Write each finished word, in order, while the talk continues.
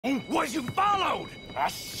Was you followed? I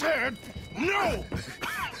said no!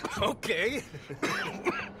 Okay.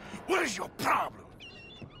 What is your problem?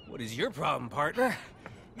 What is your problem, partner?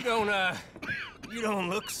 You don't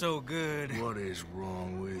look so good. What is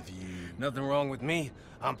wrong with you? Nothing wrong with me.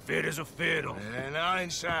 I'm fit as a fiddle. And I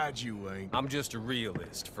inside you ain't. I'm just a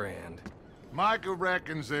realist, friend. Micah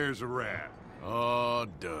reckons there's a rat. Oh,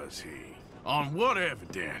 does he? On what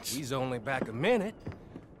evidence? He's only back a minute.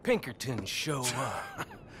 Pinkertons show up.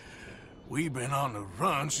 We've been on the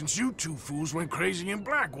run since you two fools went crazy in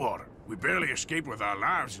Blackwater. We barely escaped with our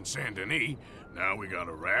lives in Saint Denis. Now we got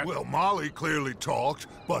a rat. Well, Molly clearly talked,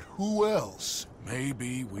 but who else?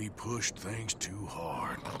 Maybe we pushed things too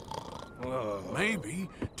hard. Maybe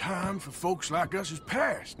time for folks like us is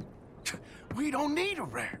past. We don't need a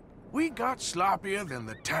rat. We got sloppier than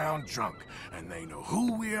the town drunk, and they know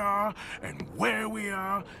who we are, and where we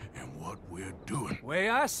are, and what we're doing. Way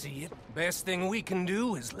I see it, best thing we can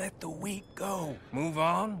do is let the week go. Move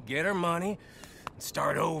on, get our money, and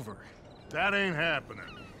start over. That ain't happening.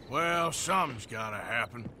 Well, something's gotta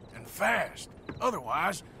happen, and fast.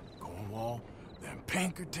 Otherwise, Cornwall, them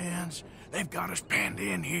Pinkertons, they've got us penned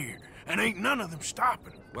in here, and ain't none of them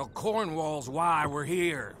stopping. Well, Cornwall's why we're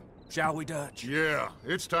here. Shall we, Dutch? Yeah,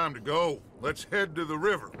 it's time to go. Let's head to the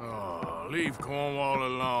river. Oh, leave Cornwall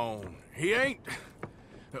alone. He ain't...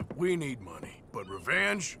 We need money, but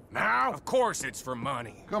revenge, now? Of course it's for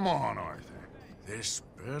money. Come on, Arthur. This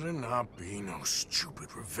better not be no stupid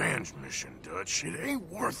revenge mission, Dutch. It ain't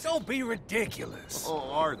worth it. Don't be ridiculous. Oh,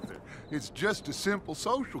 Arthur, it's just a simple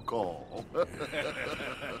social call.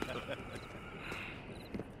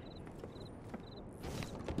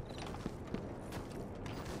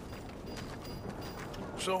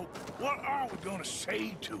 So, what are we gonna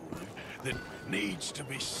say to him that needs to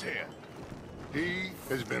be said? He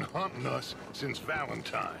has been hunting us since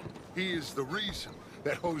Valentine. He is the reason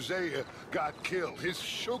that Hosea got killed. His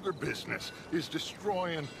sugar business is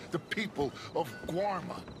destroying the people of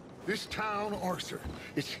Guarma. This town, Arthur,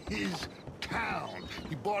 it's his town.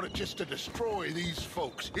 He bought it just to destroy these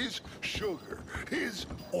folks. His sugar, his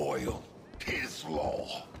oil, his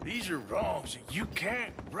law. These are wrongs that you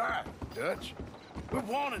can't right, Dutch. We're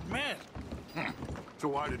wanted men. So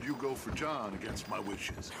why did you go for John against my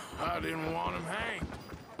wishes? I didn't want him hanged.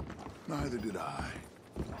 Neither did I.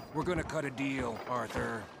 We're gonna cut a deal,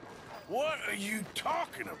 Arthur. What are you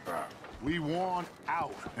talking about? We want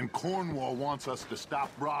out, and Cornwall wants us to stop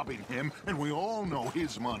robbing him, and we all know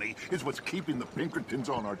his money is what's keeping the Pinkertons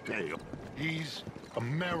on our tail. He's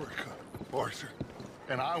America, Arthur,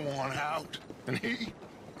 and I want out, and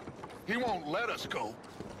he won't let us go.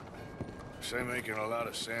 This ain't making a lot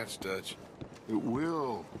of sense, Dutch. It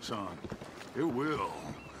will, son. It will.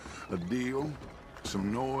 A deal,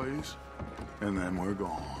 some noise, and then we're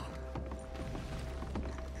gone.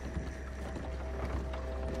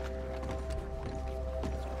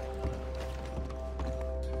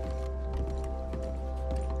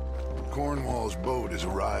 Cornwall's boat is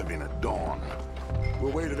arriving at dawn.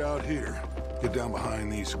 We'll wait it out here. Get down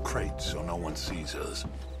behind these crates so no one sees us.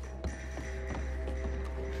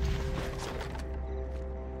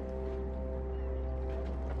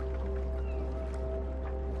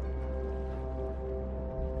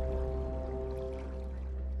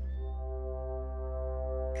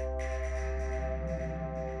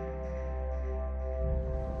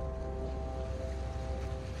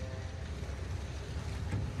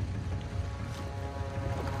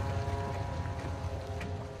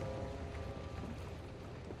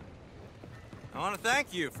 I want to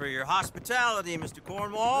thank you for your hospitality, Mr.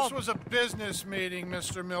 Cornwall. This was a business meeting,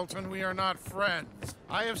 Mr. Milton. We are not friends.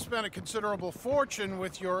 I have spent a considerable fortune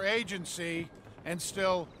with your agency, and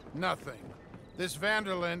still nothing. This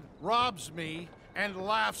Vanderlyn robs me and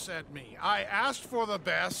laughs at me. I asked for the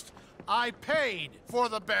best. I paid for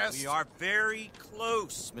the best. We are very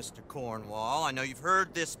close, Mr. Cornwall. I know you've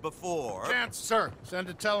heard this before. Chance, sir. Send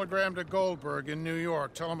a telegram to Goldberg in New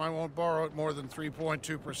York. Tell him I won't borrow it more than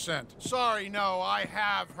 3.2%. Sorry, no, I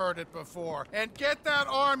have heard it before. And get that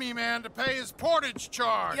army man to pay his portage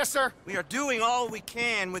charge. Yes, sir. We are doing all we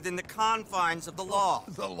can within the confines of the law.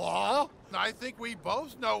 The law? I think we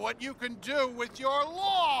both know what you can do with your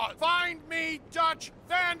law. Find me Dutch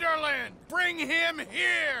Vanderlyn. Bring him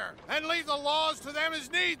here and leave the laws to them as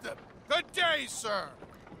need them. Good day, sir.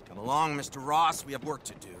 Come along, Mr. Ross. We have work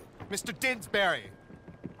to do. Mr. Dinsbury.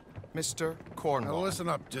 Mr. Now Cornwall. listen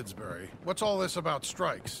up, Didsbury. What's all this about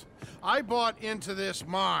strikes? I bought into this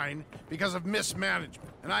mine because of mismanagement,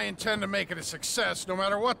 and I intend to make it a success no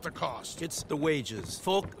matter what the cost. It's the wages.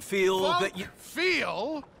 Folk feel that you...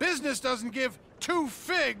 Feel? Business doesn't give two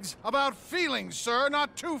figs about feelings, sir,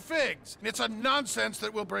 not two figs. It's a nonsense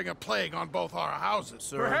that will bring a plague on both our houses.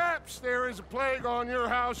 Sir. Perhaps there is a plague on your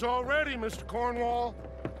house already, Mr. Cornwall.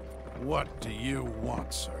 What do you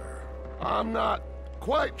want, sir? I'm not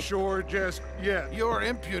quite sure just yet. Your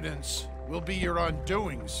impudence will be your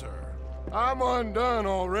undoing, sir. I'm undone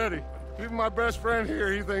already. Even my best friend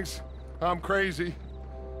here, he thinks I'm crazy.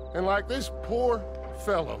 And like this poor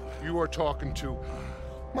fellow you are talking to,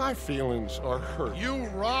 my feelings are hurt. You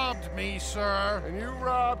robbed me, sir. And you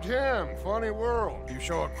robbed him. Funny world. You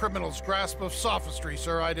show a criminal's grasp of sophistry,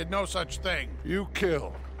 sir. I did no such thing. You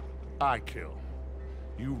kill. I kill.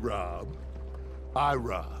 You rob. I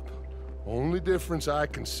rob. Only difference I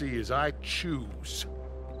can see is I choose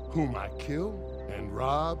whom I kill and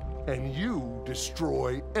rob, and you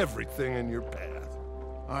destroy everything in your path.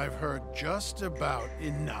 I've heard just about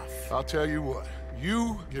enough. I'll tell you what.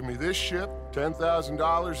 You give me this ship,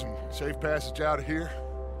 $10,000, and safe passage out of here,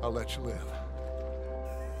 I'll let you live.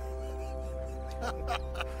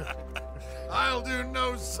 I'll do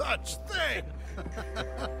no such thing.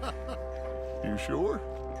 You sure?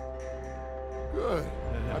 Good.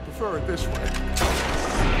 I prefer it this way.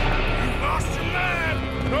 You lost your man!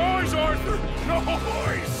 Noise, Arthur!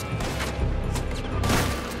 Noise!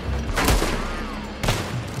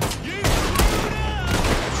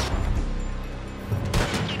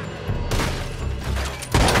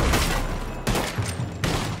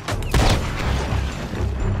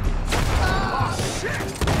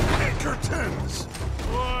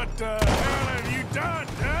 What the hell have you done,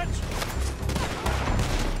 Dutch?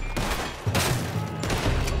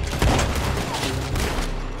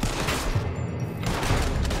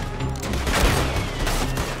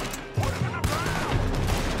 Put him in the ground!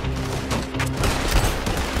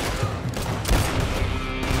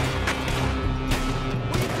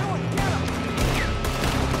 What are you doing? Get him!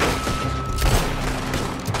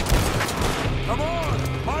 Come on!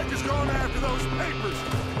 Mike is going after those papers!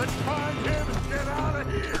 Let's find him and get out of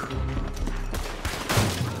here!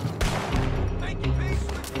 Thank you, Pete!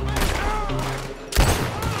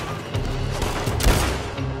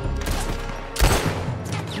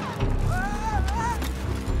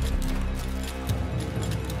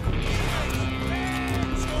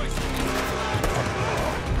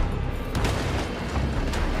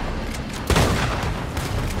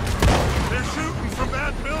 They're shooting from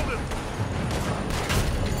that building!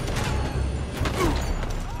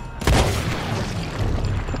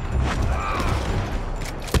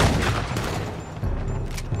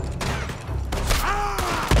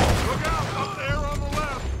 Look out, up there on the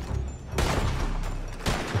left!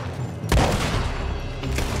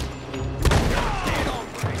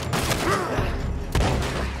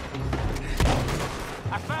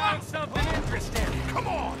 I found something interesting. Come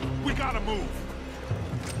on! We gotta move!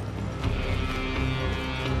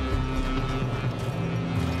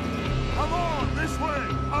 Come on, this way!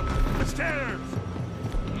 Up the stairs!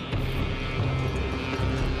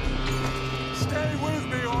 Stay with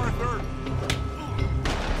me, Arthur!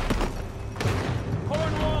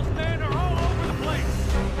 Cornwall's men are all over the place.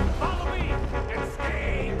 Follow me and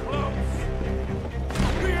stay close.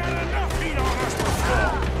 We had enough heat on us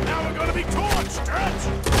before! Now we're gonna be torched, Dutch!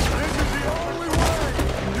 This is the only way!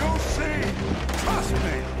 You'll see! Trust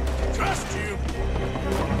me! Trust you!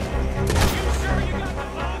 You sure you got the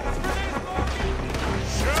funds for this, Morgan?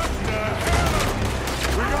 Shut the hell up!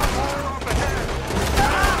 We got more up ahead!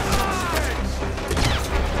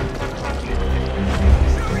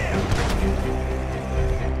 Shoot him!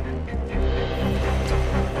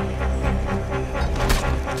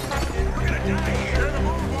 We're gonna die here! Get a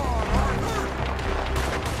move on, Arthur!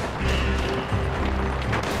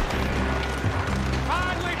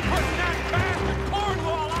 Finally putting that bastard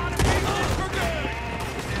Cornwall out of business for good.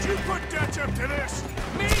 Did you put Dutch up to this?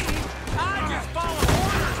 Me? I just follow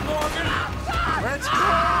orders, Morgan. Let's go!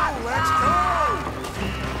 Let's go!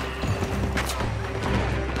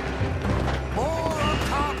 More on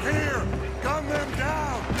top here! Gun them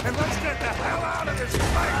down! And let's get the hell out of this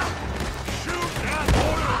place! Shoot that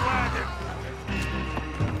oil wagon!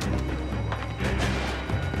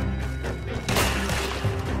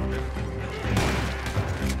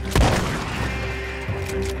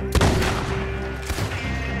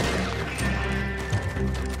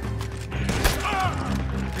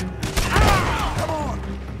 Come on!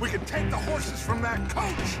 We can take the horses from that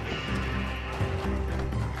coach!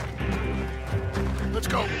 Let's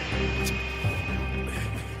go!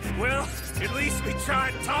 Well, at least we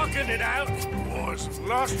tried talking it out. Boys have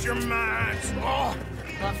lost your minds. Oh,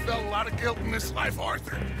 I felt a lot of guilt in this life,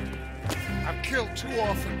 Arthur. I've killed too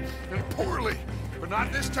often and poorly, but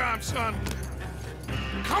not this time, son.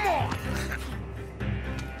 Come on!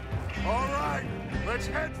 All right, let's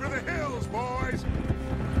head for the hills, boys.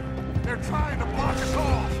 They're trying to block us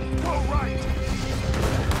off. Go right.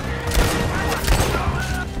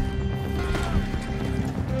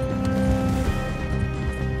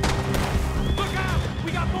 Look out!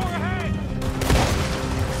 We got more ahead!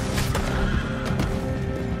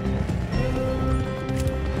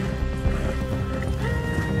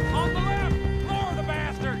 On the left! Lower the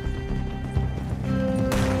bastard!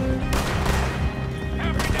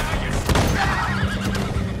 Help me now, you...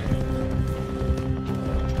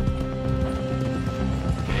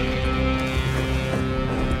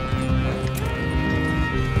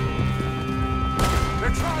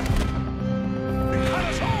 They're trying... They cut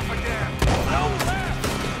us off again. No left!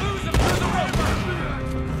 Lose them through the river!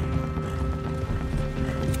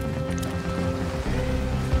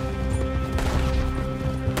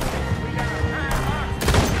 We got a pair up!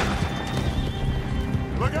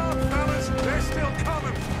 Look out, fellas. They're still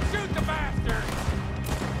coming. Shoot the bastard!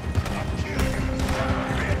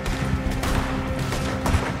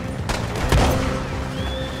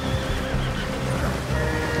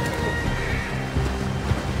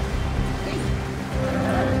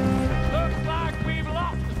 Looks like we've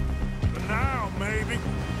lost them. For now, maybe.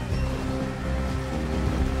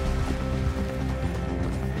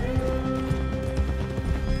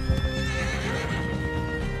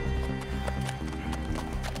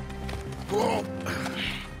 Whoa.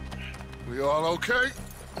 We all okay?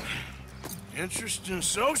 Interesting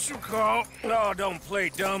social call. Oh, don't play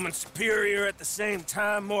dumb and superior at the same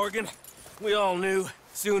time, Morgan. We all knew,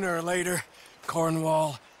 sooner or later,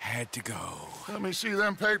 Cornwall had to go. Let me see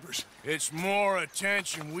them papers. It's more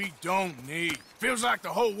attention we don't need. Feels like the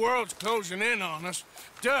whole world's closing in on us.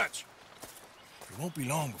 Dutch, it won't be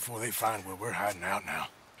long before they find where we're hiding out now.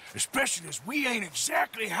 Especially as we ain't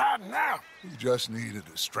exactly hiding out. We just need a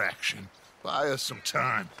distraction. Buy us some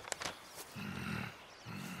time.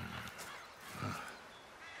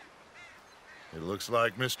 It looks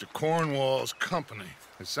like Mr. Cornwall's company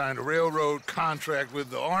has signed a railroad contract with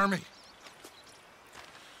the army.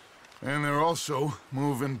 And they're also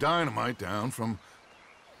moving dynamite down from,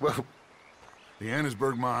 well, the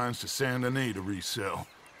Annesburg mines to Saint Denis to resell.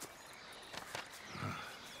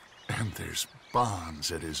 And there's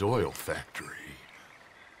bonds at his oil factory.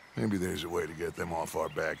 Maybe there's a way to get them off our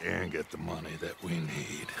back and get the money that we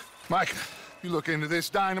need. Micah, you look into this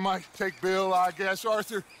dynamite. Take Bill, I guess.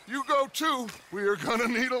 Arthur, you go too. We are gonna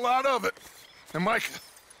need a lot of it. And Micah,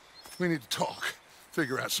 we need to talk.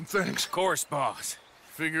 Figure out some things. Of course, boss.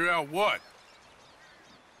 Figure out what?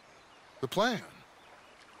 The plan.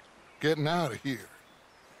 Getting out of here.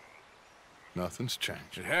 Nothing's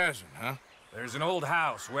changed. It hasn't, huh? There's an old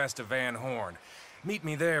house west of Van Horn. Meet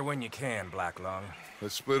me there when you can, Blacklung.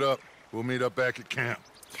 Let's split up. We'll meet up back at camp.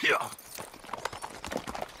 Yeah.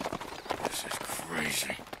 This is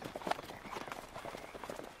crazy.